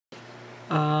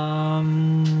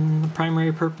The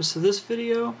primary purpose of this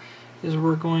video is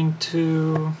we're going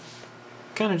to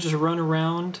kind of just run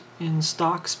around in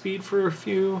stock speed for a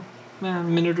few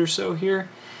minute or so here,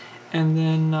 and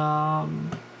then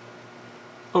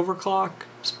overclock,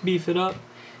 beef it up,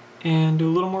 and do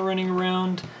a little more running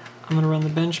around. I'm going to run the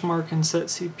benchmark and set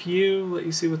CPU, let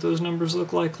you see what those numbers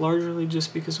look like, largely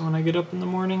just because when I get up in the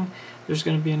morning, there's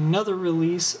going to be another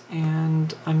release,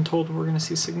 and I'm told we're going to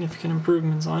see significant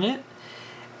improvements on it.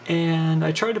 And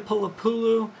I tried to pull up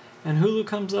Hulu, and Hulu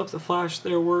comes up, the flash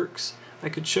there works. I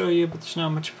could show you, but there's not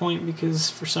much point because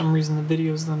for some reason the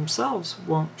videos themselves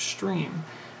won't stream.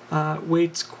 It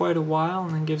waits quite a while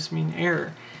and then gives me an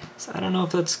error. So I don't know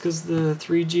if that's because the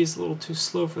 3G is a little too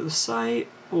slow for the site,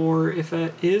 or if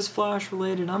it is flash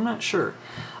related, I'm not sure.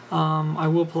 I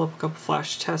will pull up a couple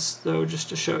flash tests though just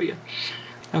to show you.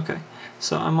 Okay,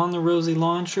 so I'm on the Rosie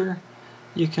launcher.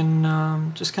 You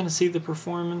can just kind of see the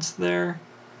performance there.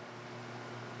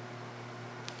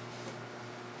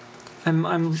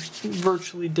 I'm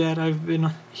virtually dead. I've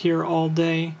been here all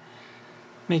day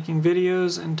making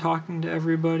videos and talking to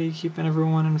everybody, keeping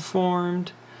everyone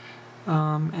informed.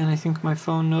 And I think my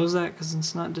phone knows that because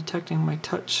it's not detecting my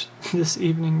touch this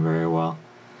evening very well.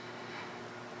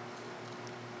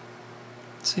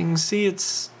 So you can see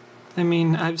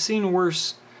I've seen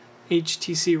worse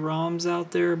HTC ROMs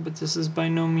out there, but this is by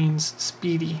no means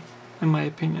speedy, in my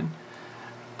opinion.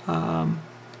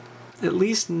 At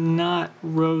least not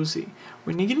rosy.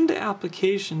 When you get into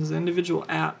applications, the individual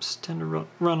apps tend to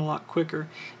run a lot quicker.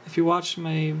 If you watched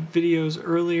my videos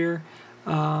earlier,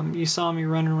 you saw me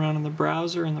running around in the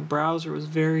browser, and the browser was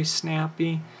very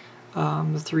snappy. The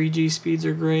 3G speeds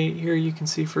are great. Here you can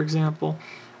see, for example,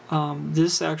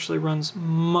 this actually runs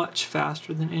much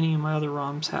faster than any of my other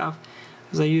ROMs have,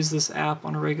 because I use this app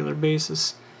on a regular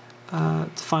basis to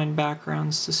find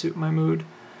backgrounds to suit my mood.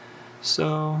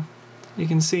 So you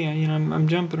can see, I'm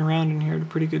jumping around in here at a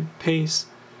pretty good pace.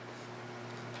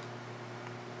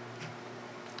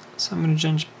 So I'm going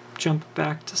to jump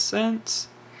back to Sense.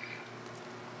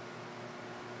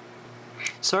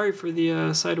 Sorry for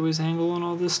the sideways angle and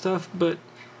all this stuff, but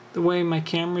the way my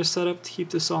camera is set up to keep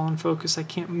this all in focus, I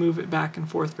can't move it back and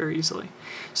forth very easily.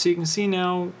 So you can see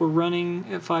now we're running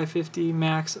at 550,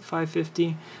 max at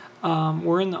 550.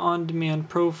 We're in the on-demand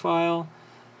profile.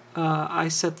 I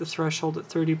set the threshold at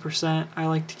 30%. I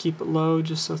like to keep it low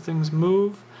just so things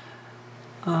move.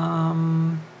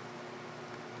 So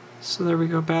there we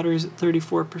go, battery's at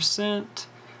 34%.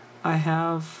 I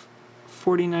have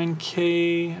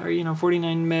 49K, or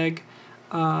 49 meg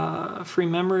free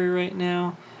memory right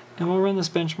now, and we'll run this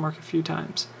benchmark a few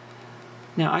times.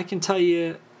 Now I can tell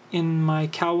you in my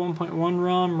Cal 1.1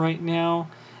 ROM right now,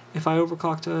 if I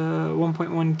overclock to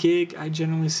 1.1 gig, I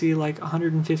generally see like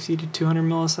 150 to 200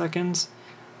 milliseconds,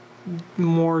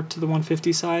 more to the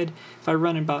 150 side. If I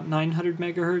run about 900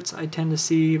 megahertz, I tend to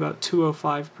see about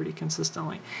 205 pretty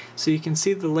consistently. So you can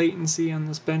see the latency on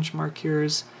this benchmark here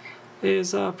is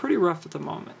pretty rough at the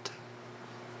moment.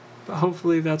 But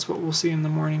hopefully that's what we'll see in the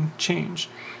morning change.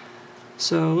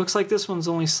 So it looks like this one's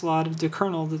only slotted, the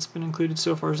kernel that's been included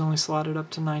so far is only slotted up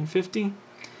to 950.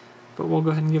 But we'll go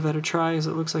ahead and give that a try, as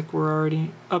it looks like we're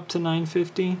already up to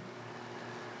 950.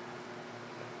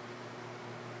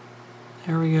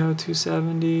 There we go,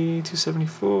 270,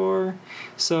 274.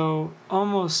 So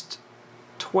almost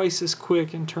twice as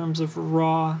quick in terms of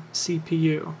raw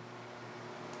CPU.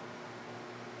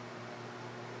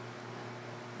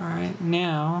 Alright,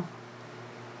 now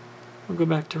we'll go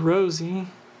back to Rosie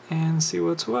and see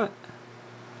what's what.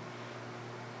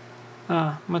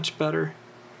 Much better.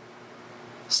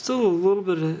 Still a little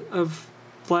bit of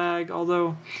lag,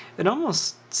 although it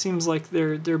almost seems like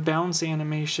their bounce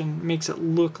animation makes it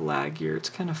look laggier. It's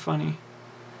kind of funny,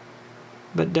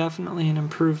 but definitely an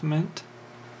improvement.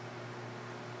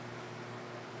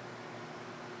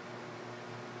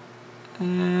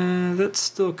 That's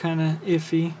still kind of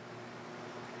iffy,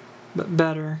 but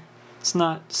better. It's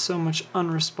not so much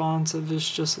unresponsive, it's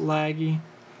just laggy.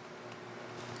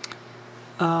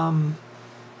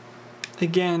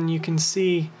 Again, you can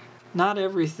see not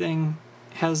everything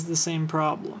has the same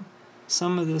problem.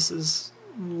 Some of this is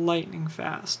lightning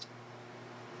fast.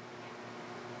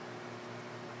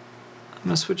 I'm going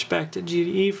to switch back to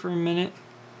GDE for a minute,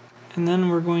 and then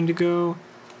we're going to go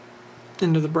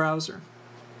into the browser.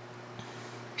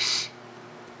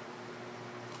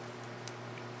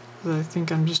 I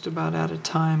think I'm just about out of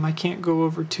time. I can't go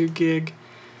over 2 gig.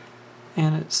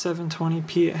 And at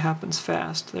 720p it happens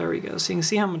fast. There we go. So you can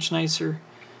see how much nicer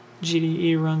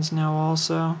GDE runs now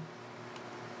also.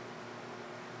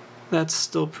 That's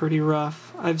still pretty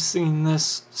rough. I've seen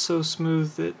this so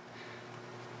smooth that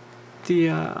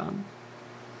the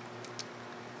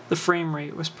frame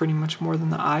rate was pretty much more than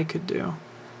the eye could do.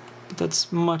 But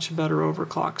that's much better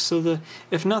overclock. So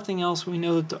if nothing else, we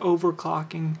know that the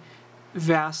overclocking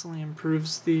vastly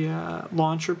improves the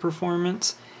launcher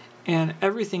performance, and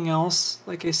everything else,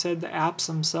 like I said, the apps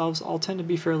themselves all tend to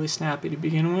be fairly snappy to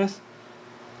begin with.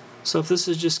 So if this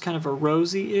is just kind of a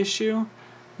rosy issue,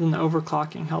 then the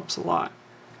overclocking helps a lot.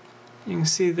 You can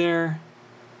see there,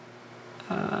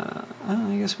 I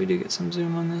guess we do get some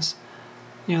zoom on this.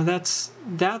 You know,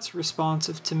 that's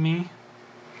responsive to me.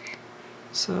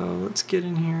 So let's get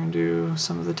in here and do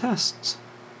some of the tests.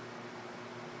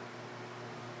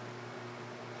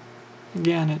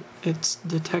 Again, it's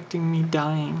detecting me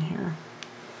dying here.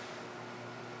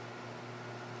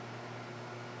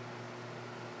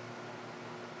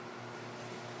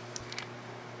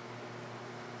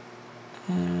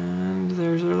 And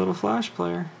there's our little Flash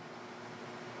player.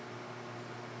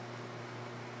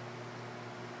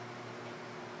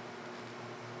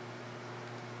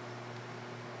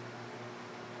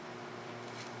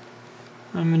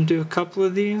 I'm going to do a couple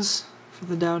of these for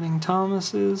the Doubting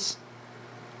Thomases.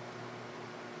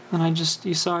 And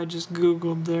you saw I just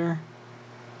Googled there.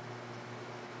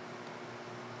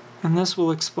 And this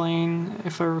will explain,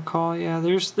 if I recall, yeah,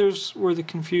 there's where the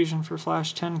confusion for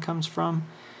Flash 10 comes from.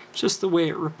 Just the way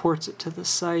it reports it to the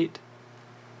site.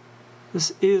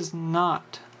 This is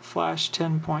not Flash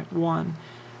 10.1.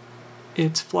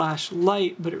 It's Flash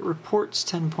Lite, but it reports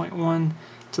 10.1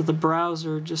 to the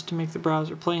browser just to make the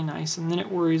browser play nice, and then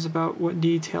it worries about what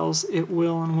details it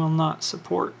will and will not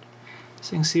support.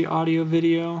 So you can see audio,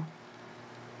 video.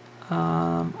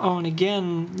 Oh, and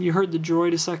again, you heard the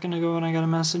Droid a second ago and I got a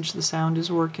message, the sound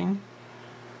is working.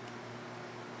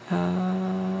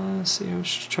 Let's see,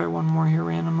 let's just try one more here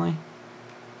randomly.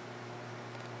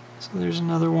 So there's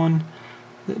another one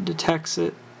that detects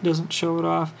it, doesn't show it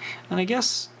off. And I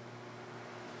guess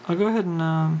I'll go ahead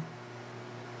and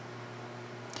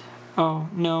oh,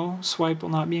 no, swipe will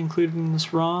not be included in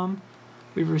this ROM.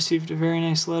 We've received a very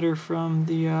nice letter from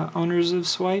the owners of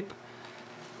Swipe,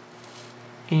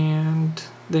 and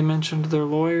they mentioned their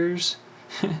lawyers,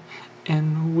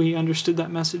 and we understood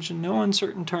that message in no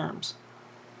uncertain terms.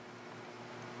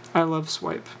 I love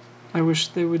Swipe. I wish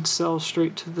they would sell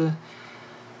straight to the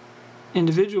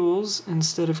individuals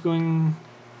instead of going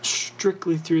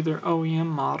strictly through their OEM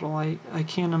model. I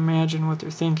can't imagine what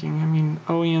they're thinking. I mean,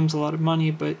 OEM's a lot of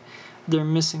money, but they're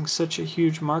missing such a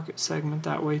huge market segment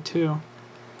that way too.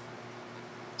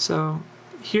 So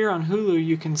here on Hulu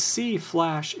you can see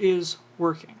Flash is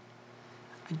working.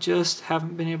 I just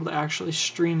haven't been able to actually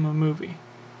stream a movie.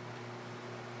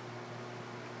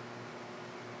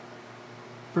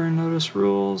 Burn notice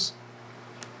rules.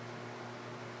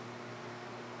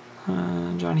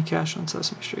 Johnny Cash on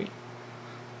Sesame Street.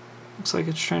 Looks like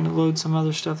it's trying to load some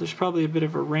other stuff. There's probably a bit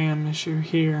of a RAM issue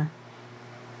here,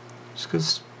 just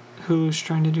because Hulu's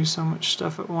trying to do so much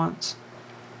stuff at once.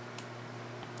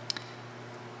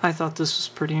 I thought this was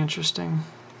pretty interesting.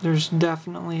 There's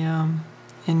definitely an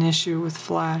issue with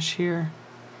Flash here.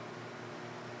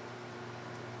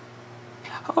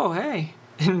 Oh, hey,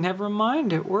 never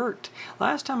mind, it worked.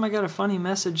 Last time I got a funny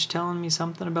message telling me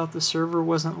something about the server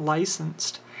wasn't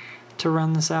licensed to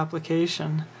run this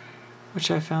application,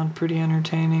 which I found pretty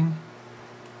entertaining.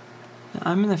 Now,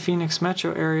 I'm in the Phoenix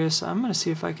metro area, so I'm going to see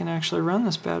if I can actually run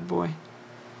this bad boy.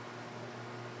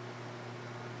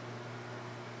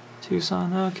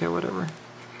 Tucson, okay, whatever.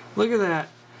 Look at that.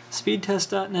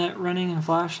 Speedtest.net running in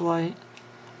Flash Lite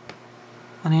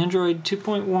on Android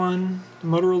 2.1, the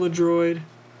Motorola Droid,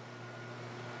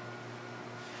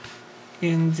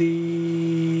 in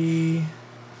the,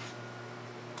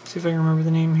 see if I can remember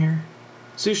the name here,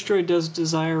 ZuesDroid Does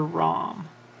Desire ROM.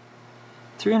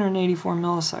 384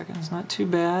 milliseconds, not too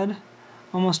bad.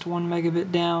 Almost 1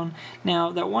 megabit down.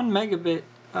 Now, that 1 megabit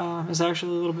is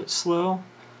actually a little bit slow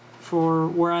for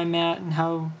where I'm at and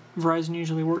how Verizon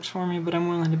usually works for me, but I'm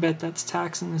willing to bet that's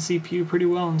taxing the CPU pretty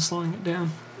well and slowing it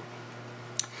down.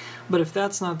 But if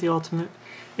that's not the ultimate,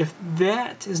 if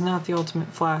that is not the ultimate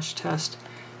Flash test,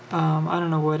 I don't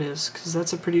know what is, because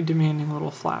that's a pretty demanding little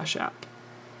Flash app.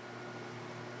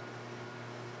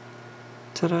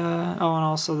 Ta-da! Oh, and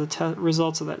also the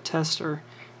results of that test are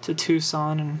to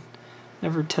Tucson, and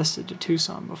never tested to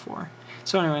Tucson before.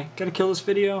 So anyway, gotta kill this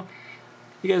video.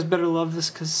 You guys better love this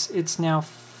because it's now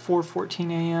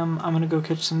 4:14 a.m. I'm gonna go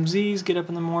catch some Z's, get up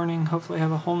in the morning, hopefully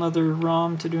have a whole nother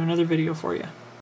ROM to do another video for you.